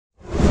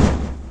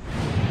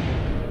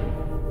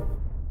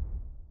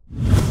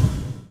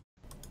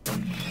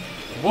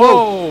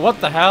Whoa,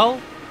 what the hell?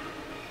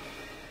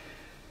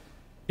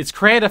 It's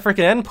created a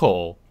freaking end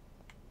portal.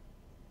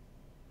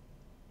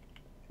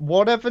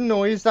 Whatever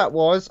noise that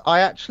was, I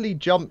actually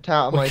jumped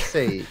out of my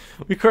seat.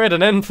 We created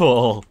an end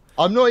portal.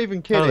 I'm not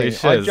even kidding. Holy I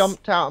shiz.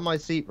 jumped out of my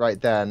seat right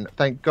then.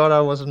 Thank God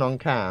I wasn't on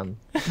cam.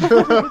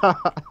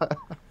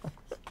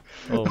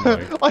 Oh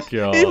my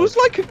god. It was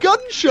like a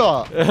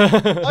gunshot.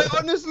 I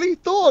honestly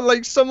thought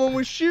like someone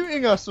was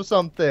shooting us or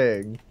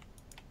something.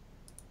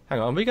 Hang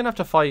on, are we gonna have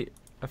to fight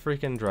a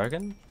freaking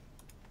dragon?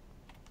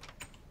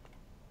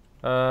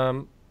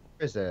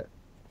 Is it?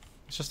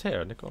 It's just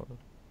here in the corner.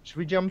 Should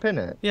we jump in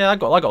it? Yeah, I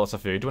got lots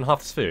of food. Do you want half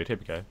this food? Here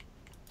we go.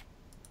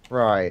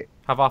 Right.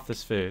 Have half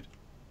this food.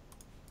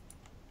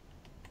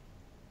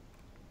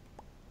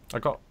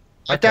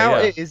 I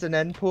doubt it is an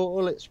end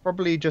portal. It's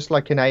probably just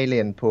like an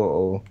alien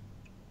portal.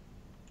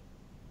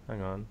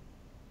 Hang on.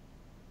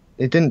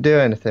 It didn't do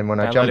anything when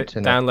I jumped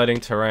in it. Downloading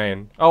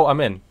terrain. Oh, I'm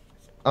in.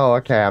 Oh,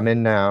 okay, I'm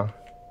in now.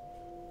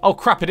 Oh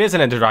crap! It is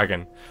an Ender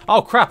Dragon.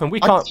 Oh crap! And we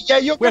can't. Yeah,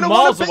 you're We're gonna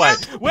miles away.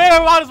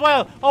 We're miles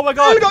away. Oh my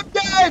god! Dude, I'm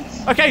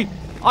dead. Okay,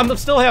 I'm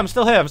still here. I'm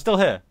still here. I'm still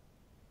here.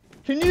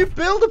 Can you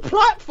build a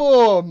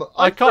platform?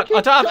 I can't. I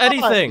don't have died.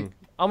 anything.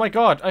 Oh my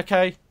god.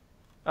 Okay.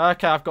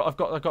 Okay. I've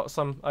got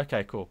some.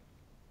 Okay. Cool.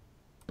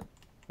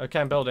 Okay,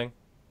 I'm building.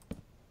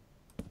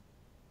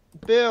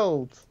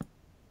 Build.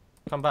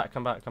 Come back.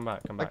 Come back. Come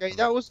back. Come back. Okay,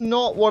 that was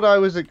not what I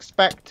was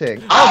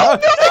expecting. Oh,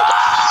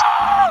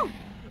 no!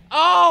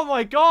 Oh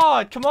my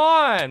god! Come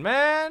on,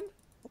 man.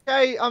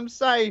 Okay, I'm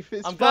safe.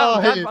 It's I'm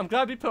fine.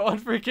 glad we put on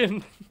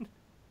freaking.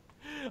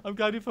 I'm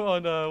glad we put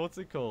on what's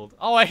it called?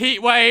 Oh, a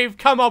heat wave!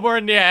 Come on, we're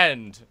in the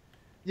end.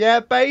 Yeah,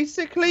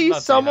 basically,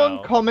 Bloody someone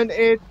hell.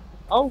 commented.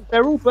 Oh,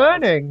 they're all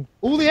burning.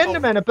 All the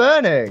Endermen are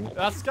burning.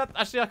 That's good.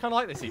 Actually, I kind of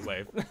like this heat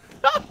wave.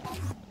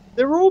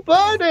 They're all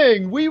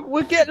burning.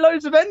 We get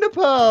loads of Ender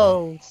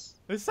pearls.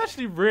 It's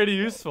actually really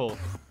useful.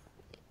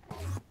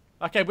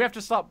 Okay, we have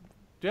to stop.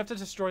 Do we have to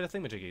destroy the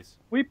thingamajiggies?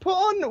 We put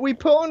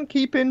on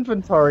keep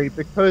inventory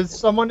because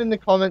someone in the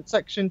comment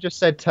section just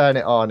said turn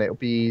it on. It'll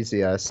be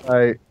easier.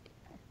 So.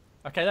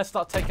 Okay, let's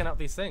start taking out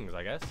these things,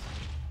 I guess.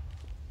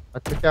 I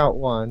took out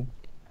one.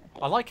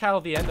 I like how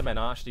the Endermen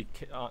are actually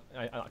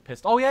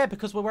pissed. Oh yeah,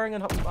 because we're wearing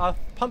a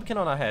pumpkin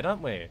on our head,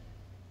 aren't we?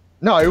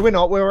 No, we're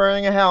not. We're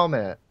wearing a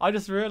helmet. I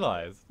just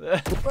realised.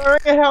 We're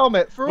wearing a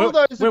helmet. For all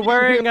those we're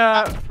wearing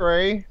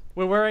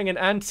we're wearing an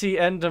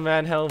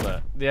anti-Enderman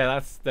helmet.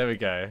 Yeah, there we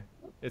go.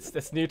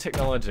 It's new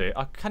technology.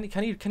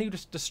 Can you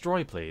just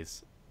destroy,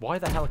 please? Why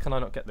the hell can I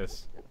not get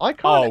this? I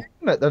can't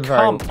aim at the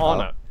very come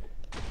on it.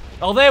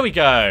 Oh, there we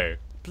go.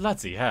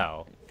 Bloody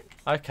hell.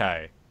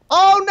 Okay.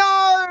 Oh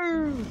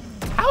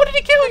no! How did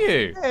he kill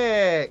you?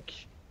 Heck.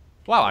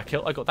 Wow, I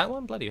got that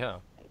one. Bloody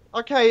hell.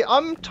 Okay,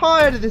 I'm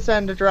tired of this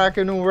Ender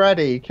Dragon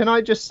already. Can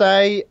I just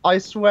say, I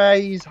swear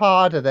he's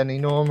harder than he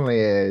normally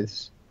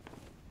is.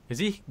 Is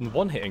he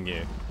one-hitting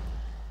you?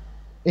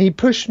 He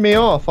pushed me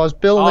off. I was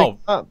building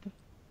up.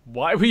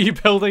 Why were you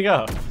building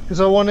up? Because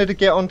I wanted to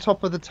get on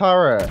top of the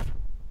turret.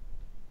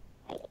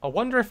 I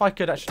wonder if I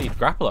could actually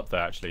grapple up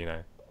there, actually, you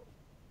know.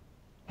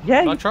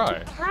 Yeah, I'll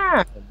try.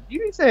 Can.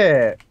 Use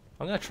it.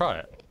 I'm gonna try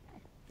it.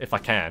 If I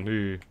can.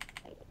 Ooh.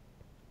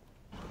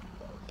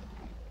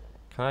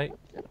 Can I?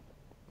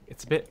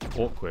 It's a bit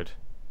awkward.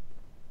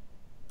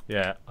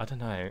 Yeah, I don't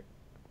know.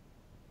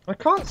 I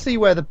can't see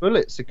where the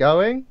bullets are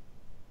going.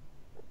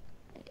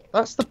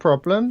 That's the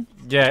problem.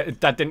 Yeah,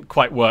 that didn't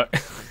quite work.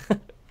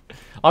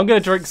 I'm gonna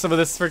drink some of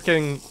this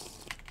freaking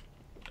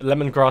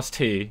lemongrass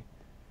tea.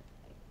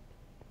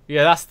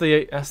 Yeah, that's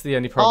the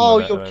only problem. Oh,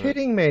 with it you're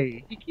kidding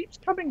me. He keeps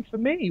coming for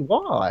me.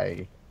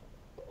 Why?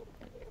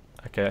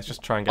 Okay, let's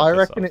just try and get I this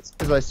reckon off. it's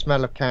because I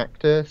smell a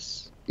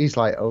cactus. He's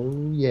like, oh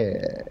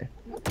yeah.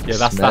 Yeah,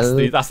 that's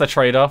the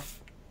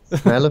trade-off.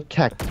 Smell of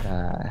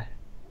cacti.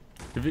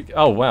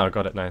 Oh wow,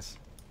 got it, nice.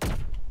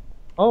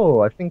 Oh,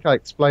 I think I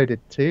exploded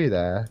too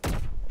there.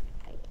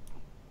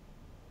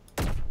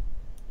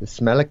 The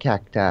smell of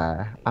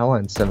cacti. I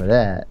want some of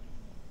that.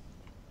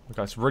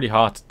 Okay, it's really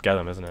hard to get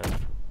them, isn't it?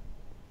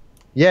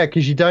 Yeah,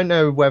 because you don't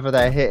know whether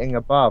they're hitting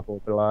above or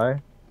below.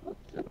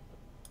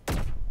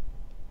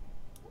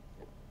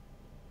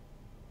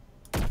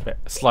 Bit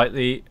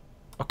slightly.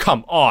 Oh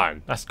come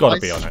on, that's got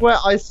to be on it.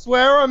 I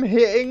swear I'm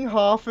hitting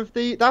half of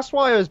the. That's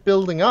why I was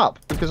building up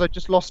because I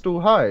just lost all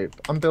hope.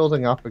 I'm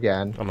building up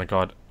again. Oh my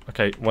god.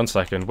 Okay, 1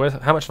 second.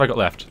 How much have I got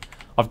left?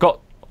 I've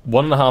got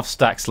 1.5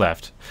 stacks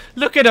left.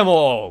 Look at them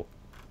all!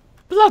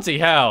 Bloody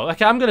hell!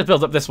 Okay, I'm gonna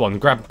build up this one.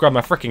 Grab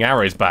my freaking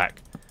arrows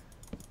back.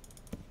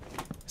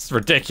 It's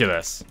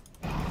ridiculous.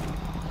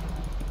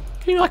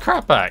 Give me my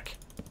crap back.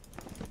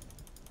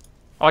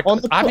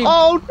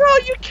 Oh no,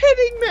 you're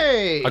kidding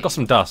me! I got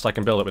some dust. I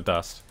can build it with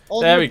dust.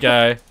 There we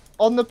go.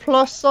 On the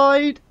plus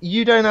side,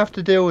 you don't have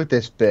to deal with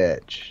this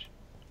bitch.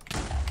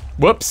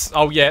 Whoops.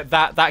 Oh yeah,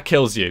 that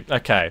kills you.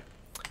 Okay.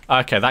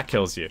 Okay, that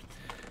kills you.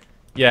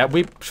 Yeah,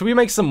 should we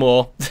make some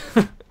more?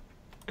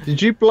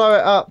 Did you blow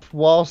it up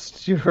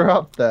whilst you were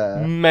up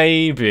there?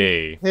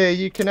 Maybe. Here,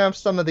 you can have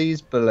some of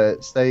these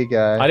bullets. There you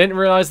go. I didn't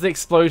realise the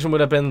explosion would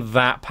have been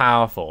that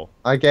powerful.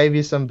 I gave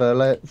you some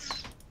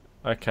bullets.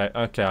 Okay.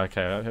 I'll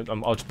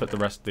just put the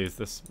rest of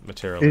this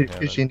material in here.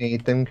 Because you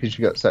need them, because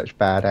you got such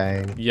bad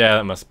aim. Yeah,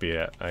 that must be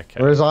it. Okay.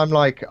 Whereas I'm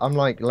like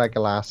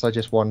Legolas. I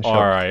just one shot.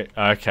 All right.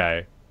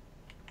 Okay.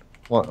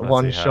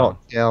 One shot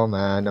kill,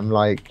 man. I'm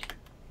like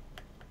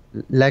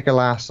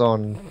Legolas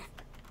on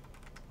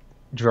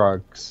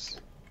drugs.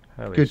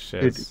 Holy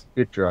shit.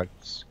 Good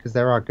drugs. Because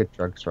there are good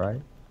drugs,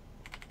 right?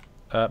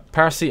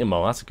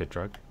 Paracetamol. That's a good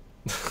drug.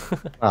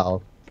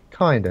 Well,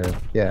 kind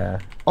of. Yeah.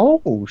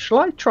 Oh, shall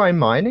I try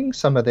mining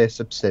some of this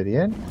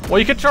obsidian? Well,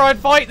 you could try and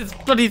fight this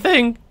bloody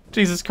thing.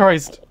 Jesus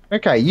Christ.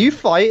 Okay, you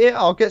fight it.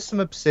 I'll get some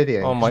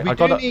obsidian. Oh my! We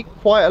do need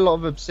quite a lot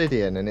of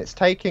obsidian, and it's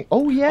taking.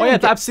 Oh yeah. Oh yeah,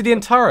 the obsidian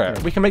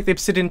turret. We can make the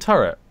obsidian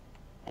turret.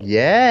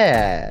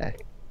 Yeah.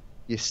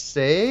 You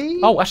see?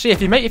 Oh, actually,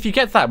 if you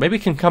get that, maybe we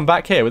can come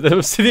back here with the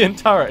obsidian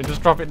turret and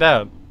just drop it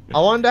down. I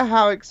wonder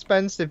how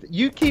expensive.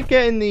 You keep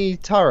getting the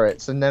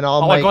turrets, and then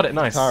I'll make I got it.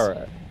 Nice. the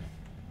turret.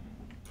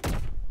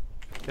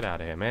 Get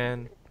out of here,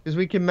 man. Because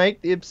we can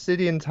make the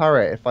obsidian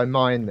turret if I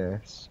mine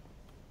this.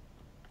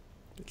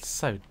 It's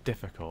so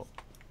difficult.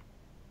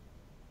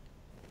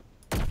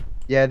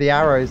 Yeah, the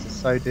arrows are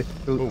so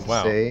difficult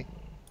to see.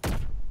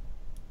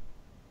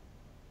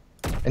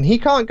 And he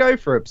can't go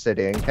for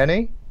obsidian, can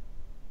he?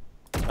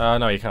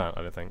 No, you can't,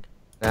 I don't think.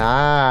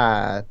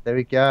 Ah, there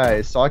we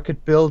go. So I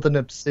could build an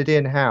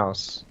obsidian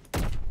house.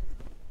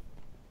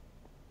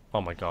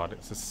 Oh my god,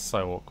 it's just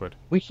so awkward.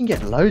 We can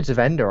get loads of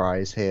ender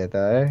eyes here,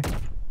 though.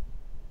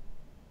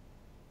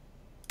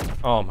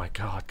 Oh my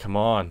god, come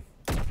on.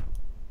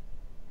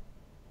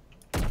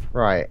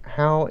 Right,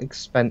 how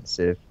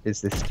expensive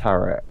is this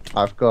turret?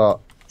 I've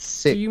got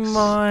 6 Do you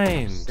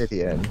mind?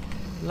 obsidian.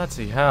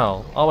 Bloody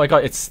hell. Oh my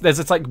god,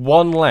 it's like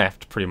one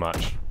left, pretty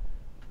much.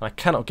 I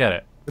cannot get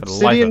it. For the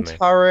life Obsidian of me.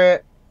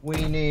 turret, we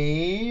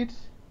need...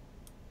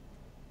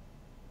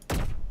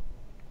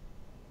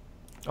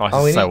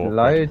 Oh, we so need awkward.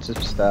 loads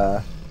of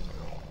stuff.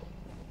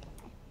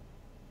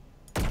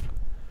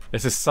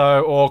 This is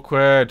so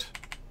awkward.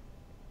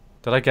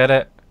 Did I get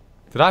it?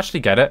 Did I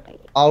actually get it?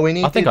 Oh, we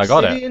need I think the I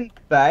got it. obsidian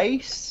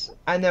base,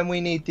 and then we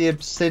need the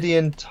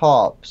obsidian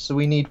top. So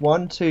we need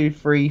 1, 2,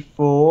 3,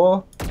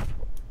 4,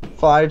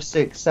 5,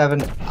 6,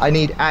 7. I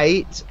need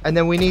 8, and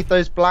then we need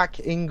those black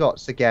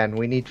ingots again.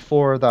 We need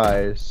 4 of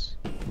those.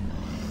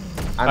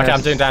 And Okay,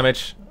 I'm doing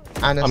damage.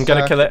 And I'm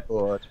gonna kill it.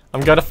 board.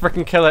 I'm gonna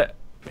freaking kill it.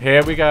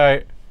 Here we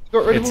go.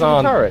 Got rid It's of all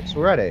on. the turrets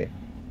already.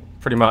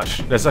 Pretty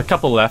much. There's a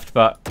couple left,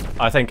 but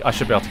I think I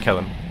should be able to kill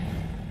him.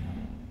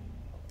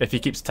 If he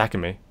keeps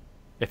attacking me.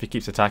 If he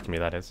keeps attacking me,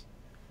 that is.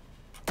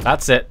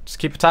 That's it. Just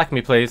keep attacking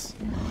me, please.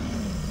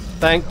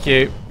 Thank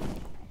you.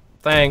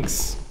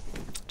 Thanks.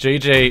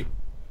 GG.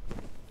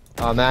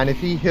 Oh man, if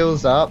he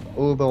heals up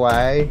all the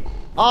way.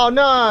 Oh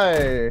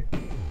no!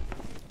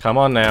 Come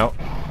on now.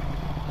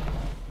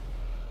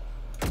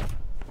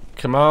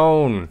 Come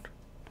on.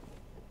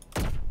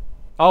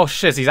 Oh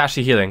shit, he's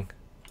actually healing.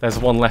 There's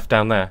one left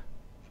down there.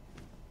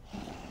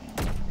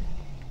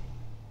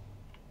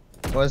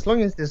 Well, as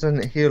long as it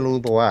doesn't heal all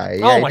the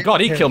way. Oh Yeah, my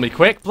god, he killed me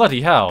quick.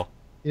 Bloody hell.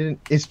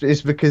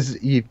 It's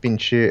because you've been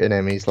shooting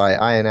him. He's like,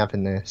 I ain't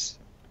having this.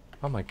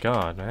 Oh my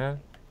god, man.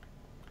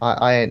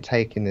 I ain't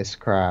taking this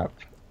crap.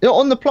 You know,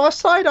 on the plus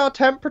side, our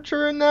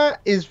temperature in there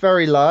is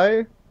very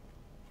low.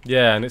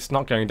 Yeah, and it's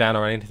not going down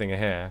or anything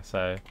here,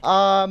 so...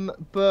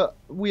 But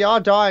we are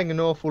dying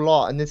an awful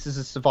lot, and this is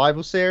a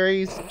survival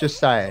series. Just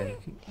saying.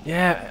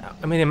 Yeah,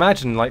 I mean,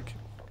 imagine, like,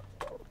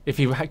 if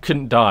you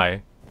couldn't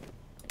die.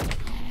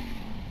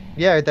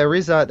 Yeah, there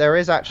is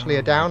actually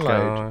a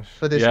download gosh.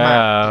 for this Yeah.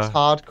 map. It's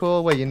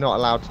hardcore, where you're not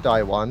allowed to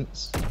die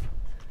once.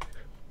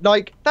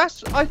 Like,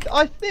 that's...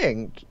 I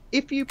think,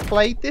 if you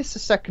played this a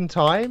second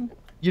time,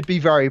 you'd be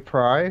very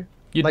pro.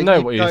 You'd Like,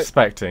 know what you're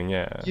expecting,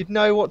 yeah. You'd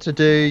know what to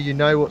do, you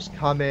know what's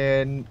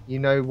coming, you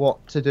know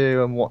what to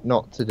do and what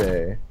not to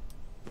do.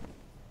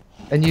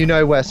 And you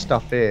know where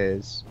stuff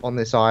is on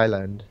this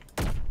island.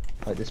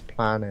 Like this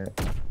planet.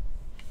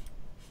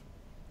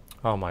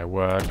 Oh my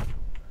word.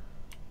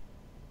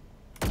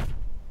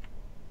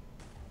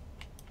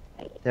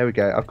 There we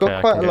go. I've got Okay,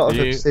 I quite can a lot get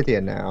of you.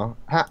 obsidian now.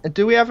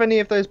 Do we have any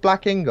of those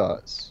black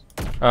ingots?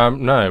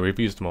 No, we've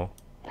used them all.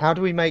 How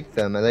do we make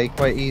them? Are they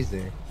quite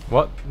easy?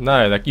 What?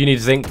 No, like, you need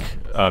zinc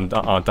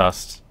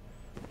dust.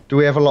 Do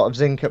we have a lot of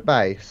zinc at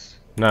base?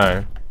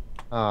 No.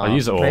 Oh, I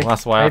use it all,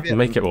 that's why I have to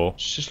make it all.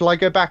 Shall I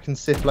go back and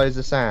sift loads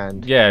of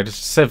sand? Yeah,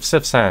 just sieve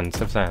sand,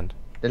 sieve sand.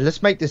 Then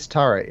let's make this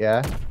turret,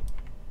 yeah?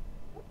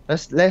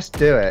 Let's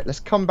do it. Let's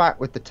come back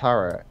with the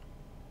turret.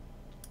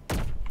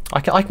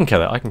 I can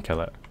kill it, I can kill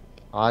it.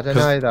 I don't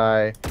know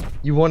though.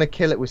 You want to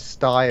kill it with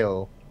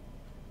style.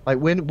 Like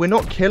we're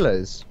not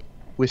killers.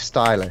 We're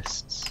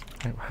stylists.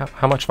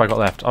 How much have I got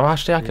left? Oh,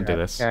 actually, I can do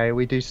this. Okay,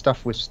 we do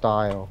stuff with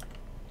style.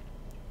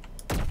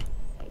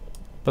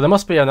 But there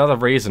must be another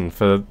reason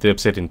for the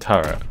obsidian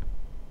turret.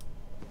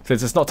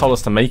 Since it's not told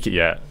us to make it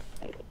yet.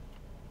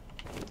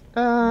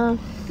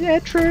 Yeah,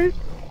 true.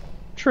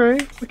 true.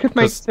 We could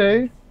make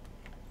 2.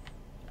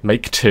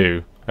 Make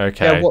 2.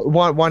 Okay. Yeah,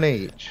 one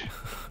each.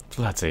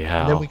 Bloody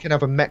hell. And then we can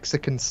have a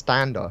Mexican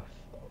standoff.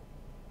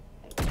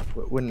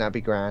 Wouldn't that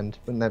be grand?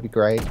 Wouldn't that be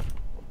great?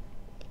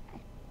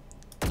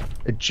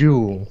 A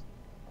duel.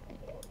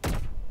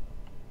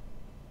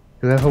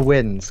 Whoever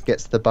wins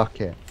gets the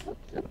bucket.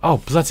 Oh,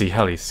 bloody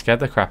hell, he scared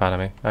the crap out of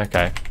me.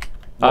 Okay.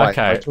 Right,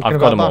 Okay, talking I've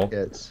got them about all.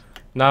 buckets.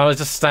 No, it's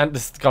just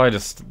this guy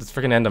this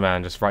freaking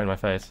Enderman just right in my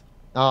face.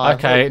 Oh,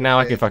 Okay, now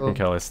I can fearful. fucking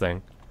kill this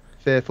thing.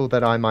 Fearful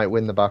that I might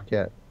win the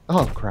bucket.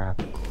 Oh,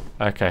 crap.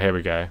 Okay, here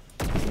we go.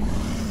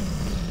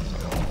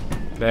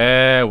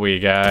 There we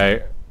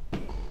go.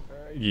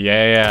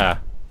 Yeah.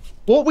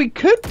 What we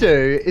could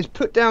do is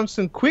put down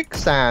some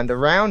quicksand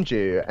around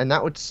you, and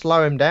that would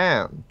slow him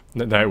down.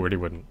 No, it really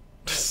wouldn't.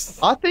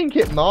 I think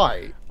it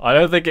might. I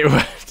don't think it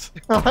would.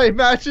 I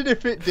imagine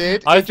if it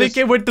did. I think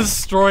it would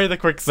destroy the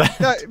quicksand.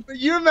 No, but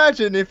you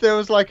imagine if there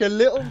was like a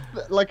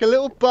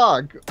little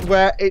bug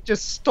where it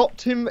just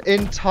stopped him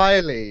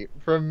entirely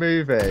from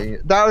moving.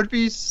 That would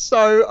be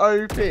so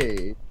OP.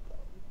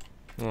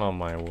 Oh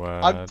my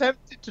word. I'm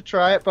tempted to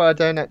try it, but I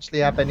don't actually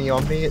have any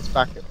on me. It's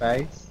back at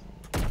base.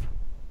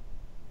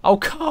 Oh,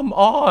 come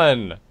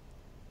on!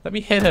 Let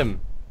me hit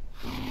him.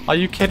 Are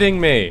you kidding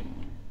me?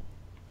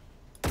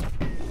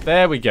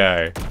 There we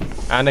go.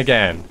 And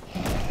again.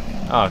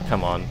 Oh,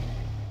 come on.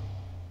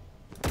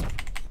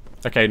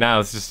 Okay, now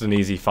it's just an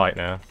easy fight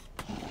now.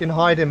 You can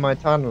hide in my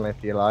tunnel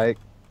if you like.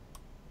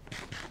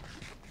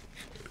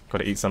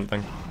 Gotta eat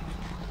something. Do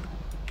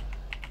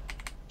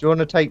you want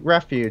to take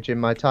refuge in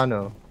my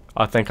tunnel?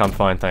 I think I'm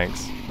fine,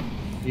 thanks.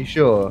 You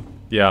sure?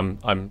 Yeah,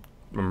 I'm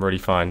really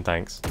fine,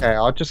 thanks. Okay,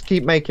 I'll just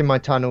keep making my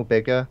tunnel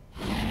bigger.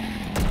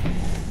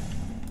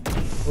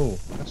 Oh,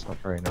 that's not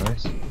very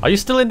nice. Are you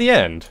still in the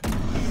end?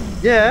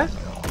 Yeah.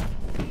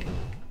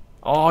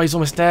 Oh, he's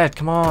almost dead.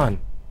 Come on.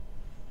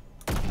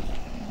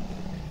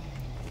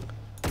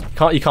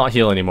 You can't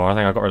heal anymore. I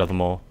think I got rid of them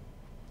all.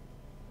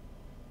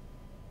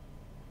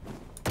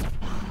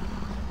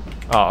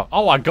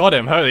 Oh, I got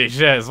him. Holy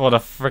shit! What a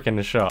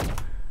freaking shot.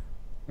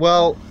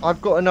 Well,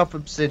 I've got enough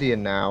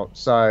obsidian now,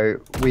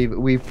 so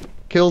we've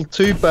killed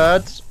 2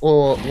 birds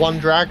or 1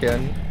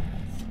 dragon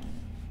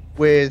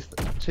with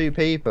 2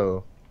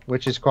 people,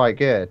 which is quite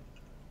good.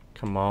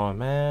 Come on,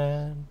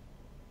 man.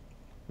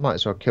 Might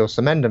as well kill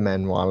some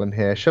endermen while I'm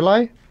here, shall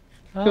I?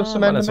 Kill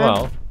some might as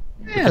endermen? well.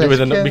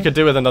 Yeah, We could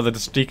do with another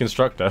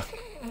deconstructor.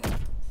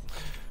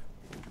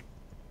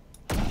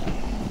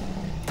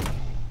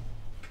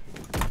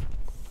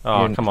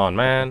 Oh, come on,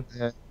 man.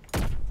 Yeah.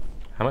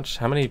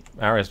 How many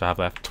arrows do I have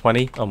left?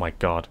 20? Oh my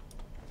god.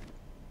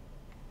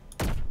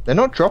 They're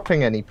not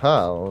dropping any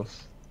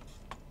pearls.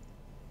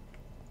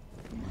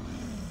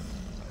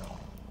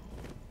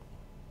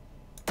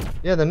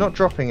 Yeah, they're not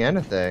dropping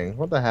anything.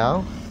 What the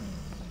hell?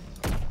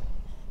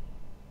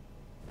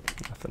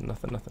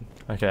 Nothing.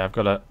 Okay, I've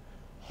got a...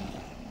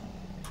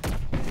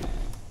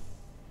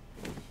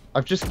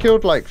 I've just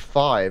killed like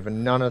 5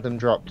 and none of them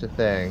dropped a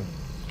thing.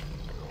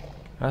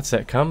 That's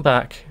it, come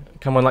back.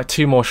 Come on, like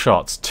 2 more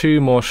shots.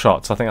 2 more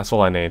shots, I think that's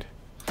all I need.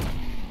 I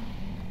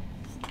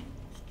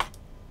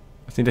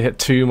just need to hit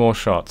 2 more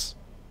shots.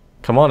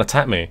 Come on,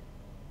 attack me.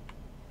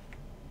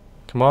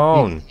 Come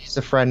on. He's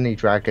a friendly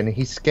dragon.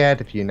 He's scared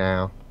of you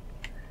now.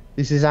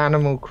 This is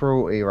animal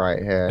cruelty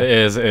right here.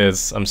 It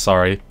is. I'm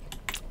sorry.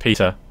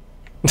 Peter.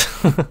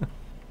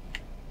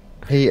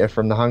 Peter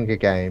from the Hunger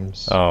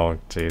Games. Oh,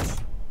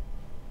 jeez.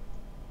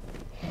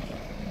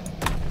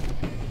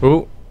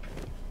 Ooh.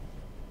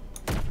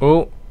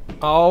 Ooh.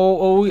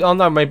 Oh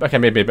no, maybe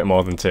a bit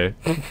more than 2.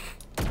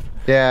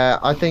 Yeah,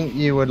 I think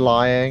you were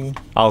lying.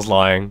 I was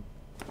lying.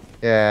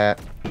 Yeah.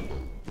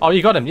 Oh,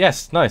 you got him.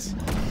 Yes, nice.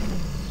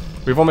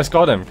 We've almost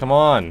got him. Come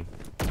on.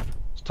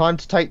 It's time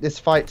to take this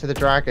fight to the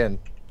dragon.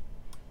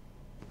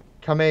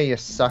 Come here, you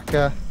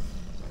sucker.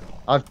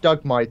 I've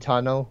dug my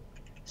tunnel.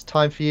 It's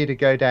time for you to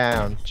go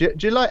down. Do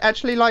you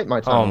actually like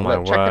my tunnel? Oh my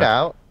Look, check word. it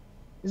out.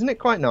 Isn't it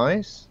quite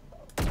nice?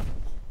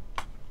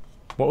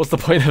 What was the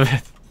point of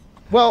it?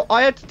 Well,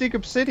 I had to dig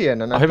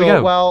obsidian, and I here we thought,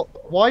 go. well,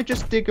 why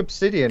just dig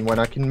obsidian when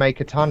I can make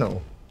a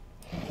tunnel?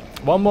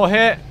 One more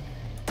hit.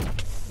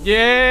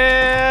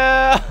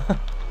 Yeah!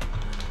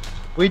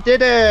 We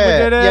did it!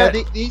 We did it!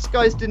 Yeah, these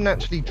guys didn't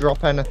actually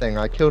drop anything.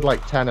 I killed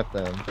like 10 of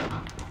them.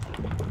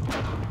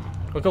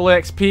 Look at all the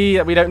XP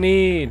that we don't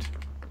need.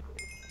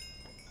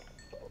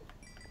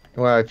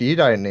 Well, if you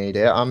don't need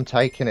it, I'm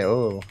taking it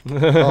all.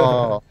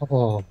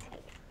 Oh,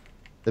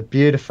 the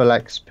beautiful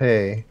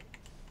XP.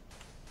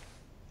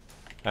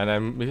 And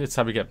then it's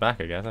how we get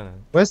back, I guess, isn't it?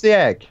 Where's the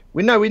egg?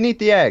 We need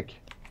the egg.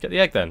 Get the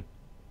egg then.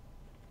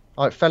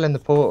 Oh, it fell in the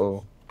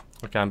portal.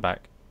 Okay, I'm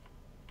back.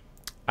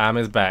 Am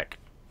is back.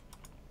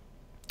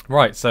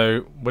 Right,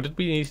 so what did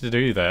we need to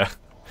do there?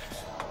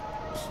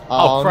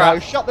 Oh, crap. no,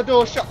 shut the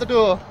door, shut the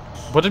door.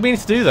 What did we need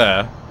to do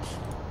there?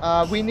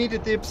 We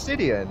needed the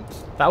obsidian.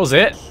 That was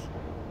it?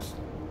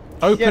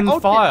 Open Yeah,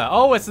 fire.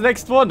 Oh, it's the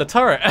next one, the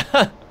turret.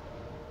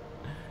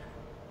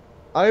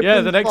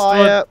 Open the next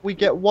fire, one. we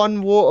get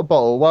 1 water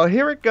bottle. Well,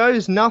 here it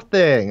goes,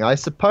 nothing. I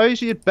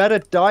suppose you'd better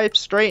dive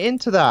straight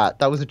into that.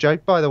 That was a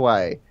joke, by the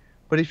way.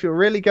 But if you're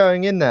really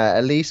going in there,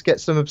 at least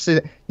get some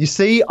obsidian. You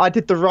see, I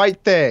did the right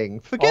thing.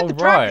 Forget the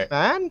dragon,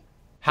 man.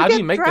 How do Forget you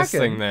the make this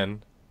dragon. thing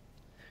then?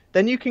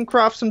 Then you can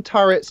craft some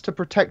turrets to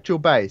protect your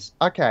base.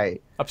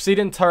 Okay.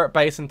 Obsidian turret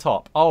base and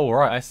top. Oh,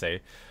 right, I see.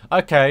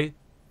 Okay.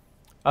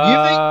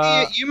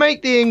 You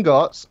make the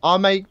ingots. I'll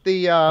make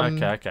the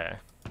Okay.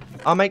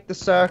 I'll make the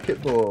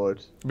circuit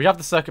board. We have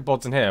the circuit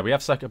boards in here. We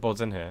have circuit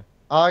boards in here.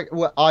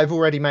 Well, I've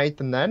already made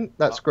them then.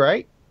 That's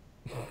great.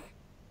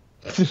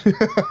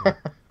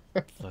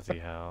 Bloody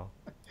hell.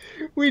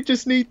 We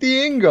just need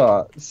the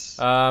ingots.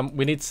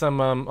 We need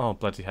some, oh,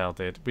 bloody hell,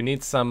 dude. We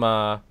need some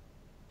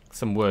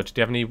wood. Do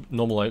you have any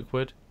normal oak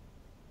wood?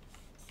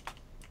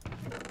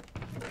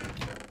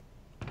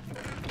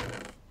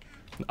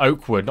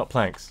 Oak wood, not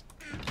planks.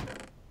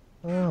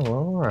 Oh,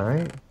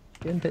 alright.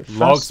 Getting a bit fussy.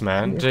 Logs,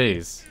 man.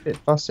 Jeez. A bit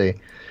fussy.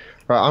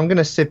 Right, I'm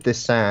gonna sieve this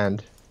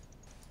sand.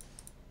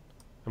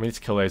 We need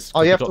to kill those.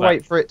 Oh, you have to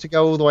wait for it to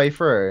go all the way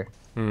through.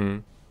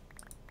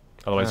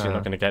 Otherwise you're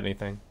not going to get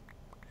anything.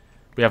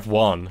 We have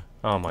 1.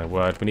 Oh my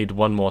word. We need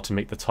 1 more to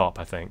make the top,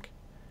 I think.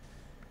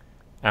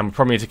 And we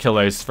probably need to kill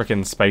those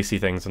frickin' spacey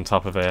things on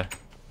top of here.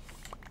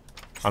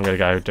 I'm going to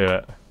go do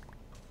it.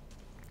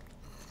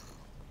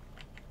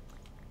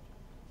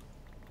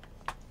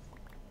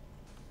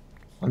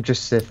 I'm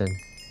just sieving.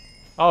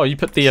 Oh, you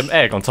put the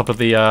egg on top of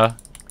the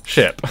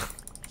ship.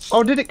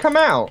 Oh, did it come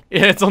out?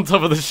 Yeah, it's on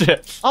top of the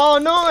ship. Oh,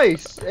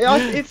 nice!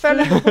 It fell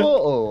in the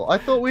portal. I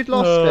thought we'd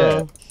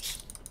lost it.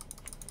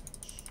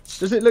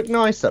 Does it look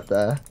nice up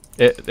there?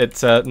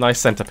 It's a nice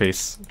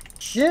centerpiece.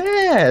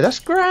 Yeah, that's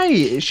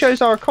great. It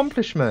shows our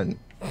accomplishment.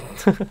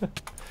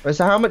 Right,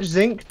 so how much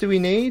zinc do we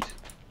need?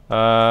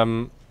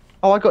 Oh,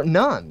 I got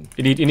none.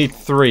 You need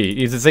 3. You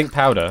need the zinc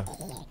powder.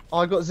 Oh,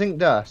 I got zinc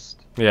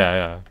dust.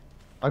 Yeah.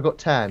 I got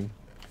 10.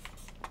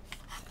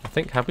 I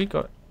think I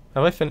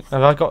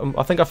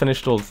think I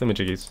finished all the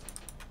thingamajiggies.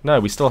 No,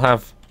 we still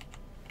have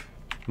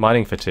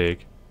mining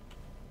fatigue.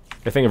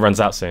 I think it runs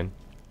out soon.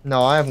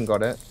 No, I haven't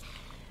got it.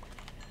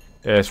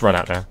 Yeah, it's run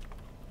out now.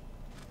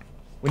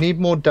 We need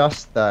more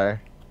dust, though.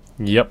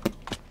 Yep.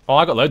 Oh,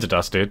 I got loads of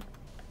dust, dude.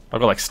 I've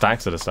got like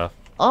stacks of the stuff.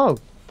 Oh,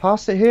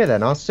 pass it here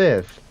then. I'll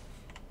sieve.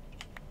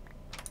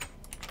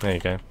 There you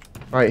go.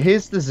 Right,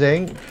 here's the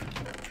zinc.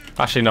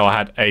 Actually, no, I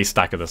had a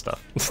stack of the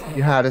stuff.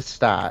 You had a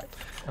stack.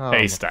 Oh,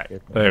 a stack.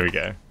 There we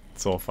go.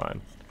 It's all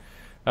fine.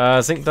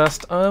 Zinc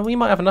dust. We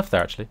might have enough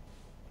there actually.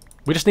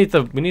 We just need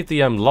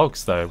the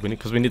logs though.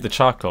 Because we need the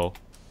charcoal.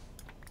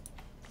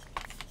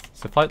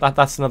 So if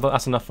that's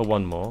enough for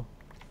 1 more.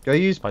 Go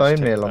use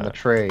bone meal on the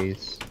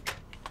trees.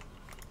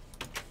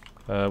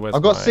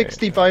 I've got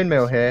 60 bone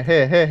meal here.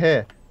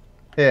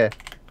 Here.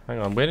 Hang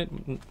on, where did...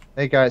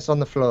 There you go, it's on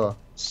the floor.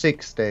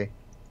 60.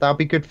 That'll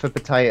be good for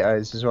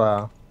potatoes as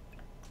well.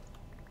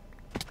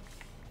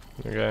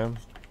 There we go.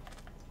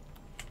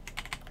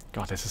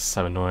 God, this is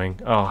so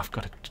annoying. Oh, I've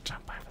got to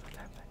jump over the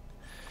damn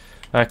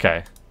thing.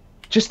 Okay.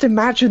 Just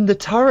imagine the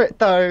turret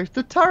though.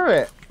 The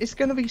turret. It's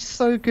going to be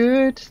so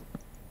good.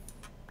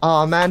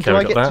 Oh man, do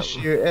I get to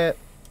shoot it?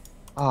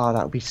 Oh,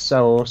 that would be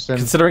so awesome.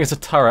 Considering it's a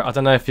turret, I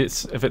don't know if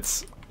it's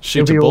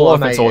shootable or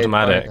if it's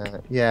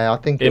automatic. Yeah, I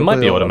think it might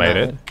be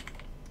automated.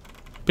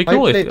 Be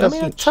cool if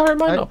a turret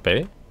might not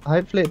be.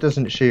 Hopefully it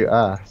doesn't shoot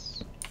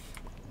us.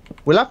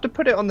 We'll have to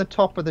put it on the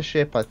top of the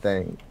ship, I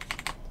think.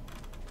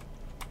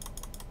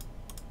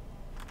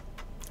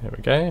 There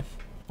we go.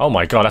 Oh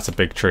my god, that's a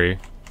big tree.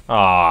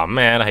 Aw,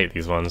 man, I hate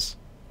these ones.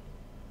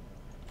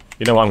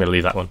 You know what, I'm going to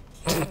leave that one.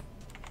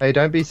 Hey,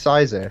 don't be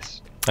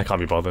sizist. I can't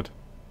be bothered.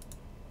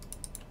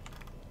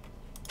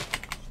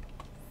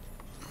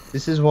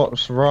 This is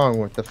what's wrong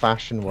with the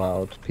fashion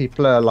world.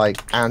 People are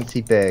like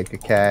anti-big,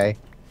 okay?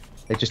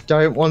 They just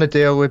don't want to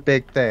deal with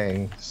big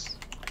things.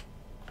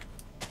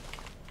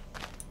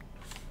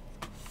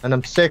 And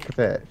I'm sick of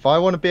it. If I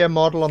want to be a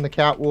model on the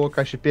catwalk,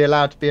 I should be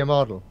allowed to be a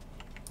model.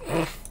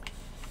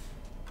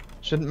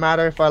 Shouldn't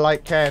matter if I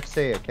like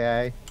KFC,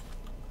 okay?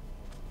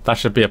 That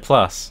should be a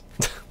plus.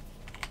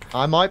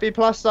 I might be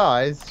plus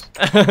size.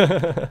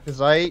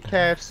 Because I eat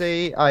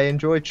KFC, I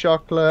enjoy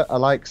chocolate, I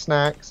like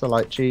snacks, I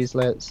like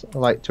cheeselets, I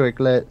like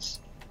twiglets.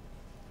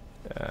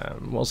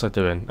 What was I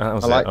doing? I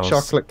like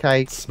chocolate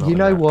cake. You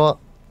know what?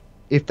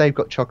 If they've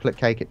got chocolate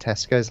cake at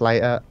Tesco's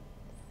later,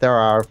 there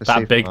are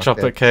that big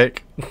chocolate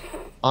cake.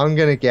 I'm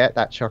gonna get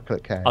that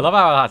chocolate cake. I love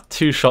how I had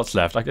 2 shots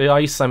left. I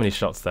used so many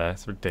shots there.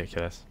 It's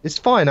ridiculous. It's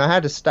fine. I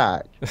had a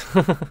stack.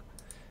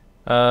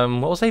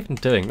 What was I even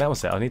doing? That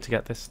was it. I need to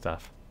get this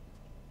stuff.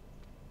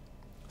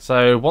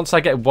 So once I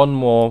get one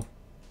more,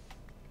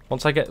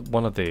 once I get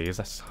one of these,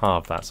 let's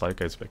halve that so it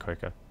goes a bit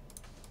quicker.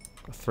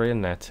 Got 3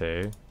 in there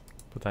too.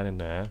 Put that in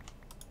there.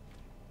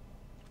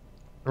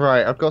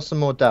 Right, I've got some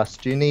more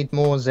dust. Do you need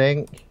more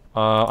zinc?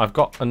 I've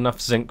got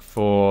enough zinc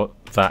for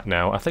that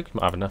now. I think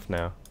I have enough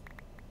now.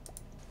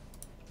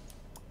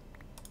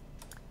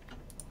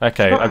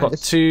 Okay, I've got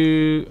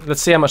 2.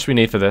 Let's see how much we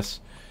need for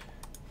this.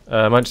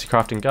 Emergency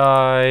crafting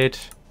guide.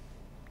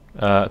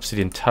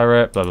 Obsidian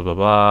turret, blah, blah, blah,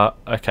 blah.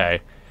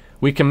 Okay.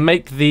 We can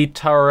make the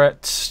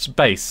turret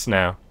base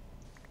now.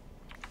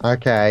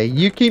 Okay,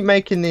 you keep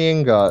making the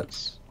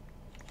ingots.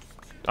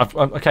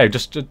 Okay,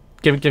 just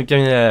give me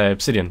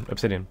obsidian.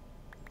 Obsidian.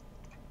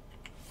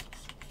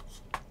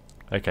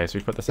 Okay, so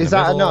we put this in Is the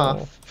that middle.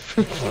 enough?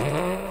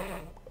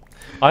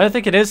 I don't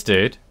think it is,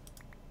 dude.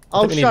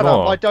 Oh, shut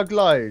up! I dug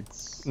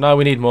loads. No,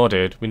 we need more,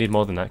 dude. We need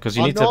more than that because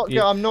you need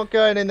to. I'm not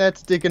going in there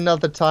to dig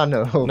another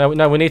tunnel. No,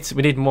 we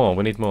need more.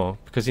 We need more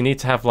because you need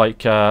to have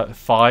like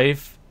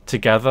 5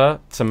 together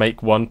to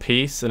make one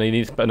piece, and you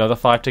need to put another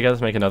 5 together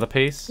to make another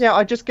piece. Yeah,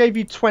 I just gave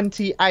you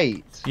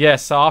 28. Yeah,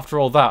 so after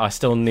all that, I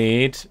still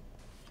need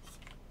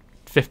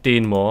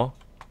 15 more.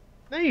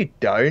 No, you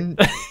don't.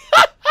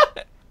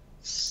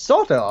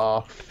 Sod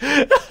off.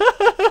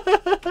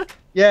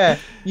 Yeah,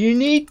 you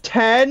need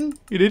 10.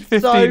 You need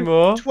 15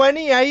 more.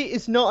 28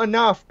 is not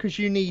enough because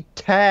you need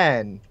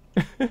 10.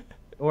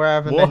 Or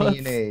however many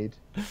you need.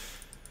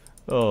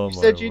 Oh, you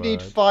said you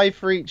need 5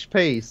 for each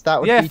piece.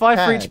 That would be 5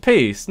 10. for each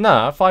piece.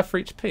 Nah, 5 for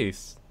each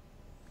piece.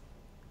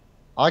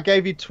 I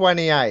gave you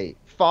 28.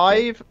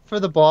 5 for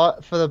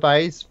the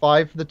base,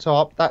 5 for the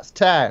top. That's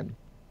 10.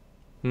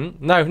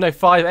 No,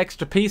 5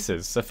 extra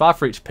pieces. So 5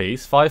 for each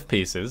piece, 5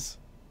 pieces.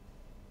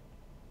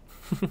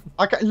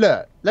 Okay,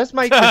 look, let's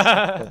make this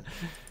happen.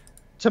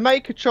 To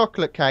make a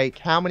chocolate cake,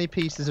 how many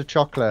pieces of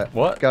chocolate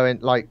go in,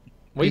 like,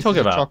 what are you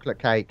talking about? Chocolate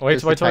cake. What are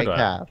you talking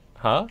about?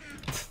 Huh?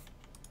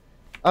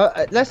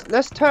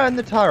 Let's turn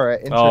the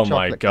turret into a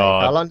chocolate cake.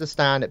 I'll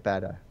understand it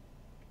better.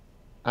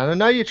 And I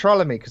know you're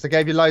trolling me because I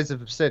gave you loads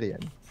of obsidian.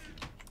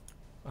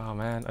 Oh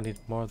man, I need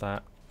more of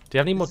that. Do you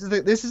have any more?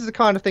 This is the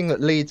kind of thing that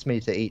leads me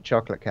to eat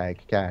chocolate cake.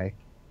 Okay.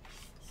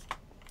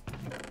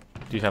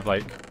 Do you have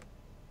like?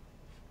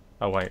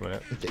 Oh wait a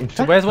minute. In fact,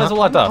 so where's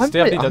all our dust? Do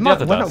you have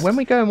the dust? When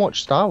we go and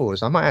watch Star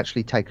Wars, I might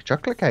actually take a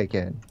chocolate cake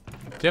in.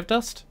 Do you have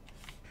dust?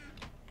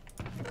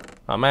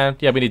 Oh man,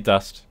 yeah, we need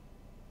dust.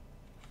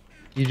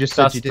 You just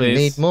said you didn't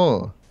need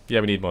more.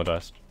 Yeah, we need more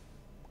dust.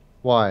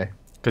 Why?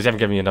 Because you haven't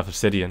given me enough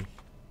obsidian.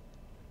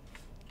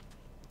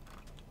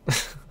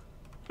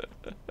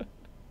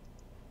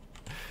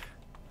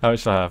 How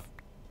much do I have?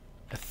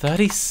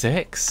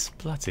 36?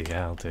 Bloody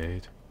hell,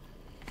 dude.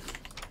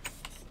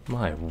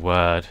 My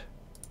word.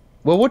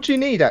 Well, what do you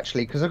need,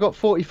 actually? Because I got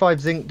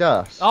 45 zinc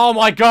dust. Oh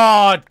my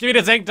god! Give me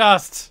the zinc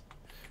dust!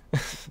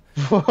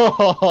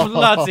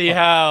 Bloody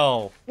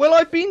hell! Well,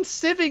 I've been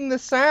sieving the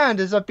sand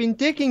as I've been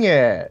digging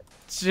it.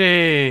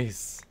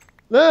 Jeez.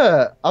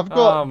 Look, I've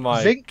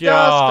got zinc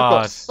dust, I've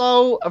got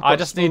salt, I've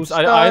got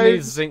I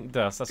need zinc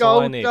dust, that's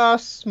all I need. Gold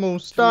dust, small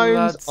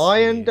stones,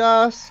 iron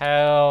dust,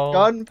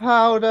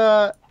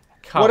 gunpowder.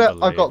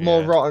 I've got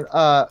more rotten,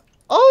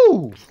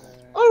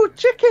 Oh,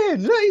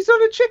 chicken! Look, he's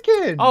on a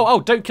chicken!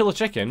 Oh, don't kill a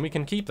chicken, we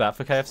can keep that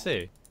for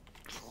KFC.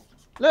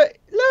 Look!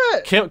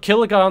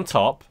 Kill the guy on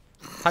top.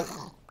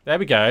 There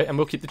we go, and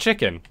we'll keep the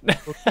chicken.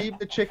 We'll keep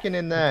the chicken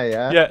in there,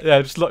 yeah?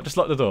 Yeah, just lock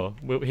the door.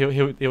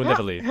 He'll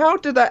never leave. How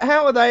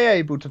are they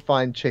able to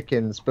find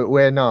chickens, but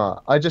we're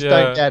not? I just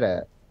don't get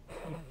it.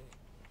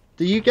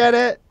 Do you get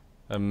it?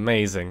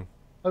 Amazing.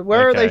 Like,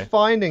 where are they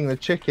finding the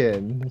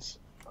chickens?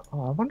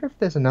 Oh, I wonder if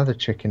there's another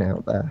chicken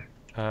out there.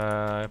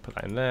 Put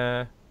that in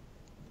there.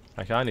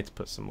 Okay, I need to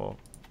put some more.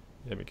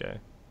 There we go.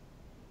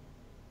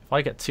 If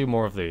I get 2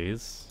 more of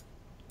these,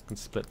 I can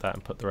split that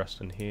and put the rest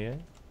in here.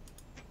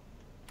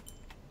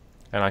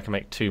 And I can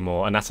make 2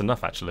 more, and that's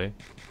enough actually.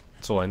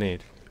 That's all I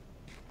need.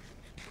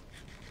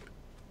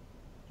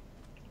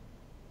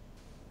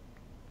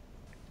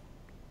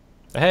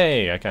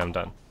 Hey, okay, I'm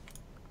done.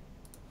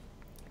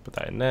 Put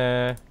that in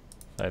there,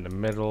 that in the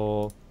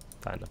middle,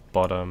 that in the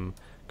bottom.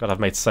 God,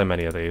 I've made so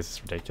many of these,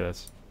 it's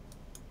ridiculous.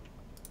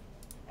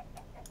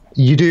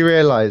 You do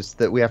realise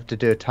that we have to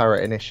do a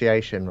turret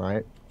initiation,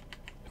 right?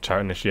 Turret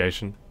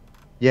initiation?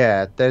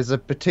 Yeah, there's a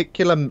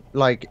particular,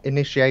 like,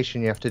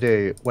 initiation you have to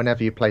do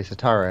whenever you place a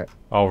turret.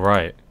 Oh,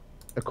 right.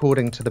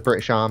 According to the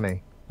British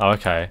Army. Oh,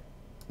 okay.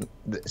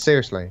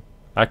 Seriously.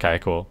 Okay,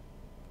 cool.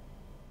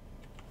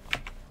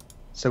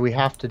 So we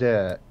have to do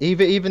it.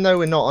 Even though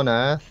we're not on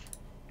Earth,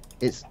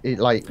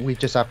 like, we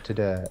just have to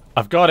do it.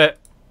 I've got it.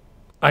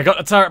 I got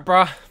the turret,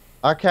 bruh.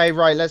 Okay,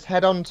 right, let's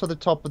head on to the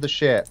top of the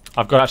ship.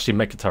 I've got to actually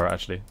make a turret,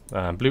 actually.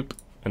 Bloop,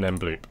 and then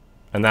bloop.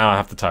 And now I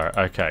have the turret.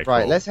 Okay,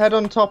 right, cool. Let's head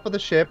on top of the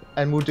ship,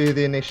 and we'll do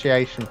the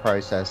initiation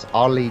process.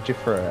 I'll lead you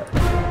through it.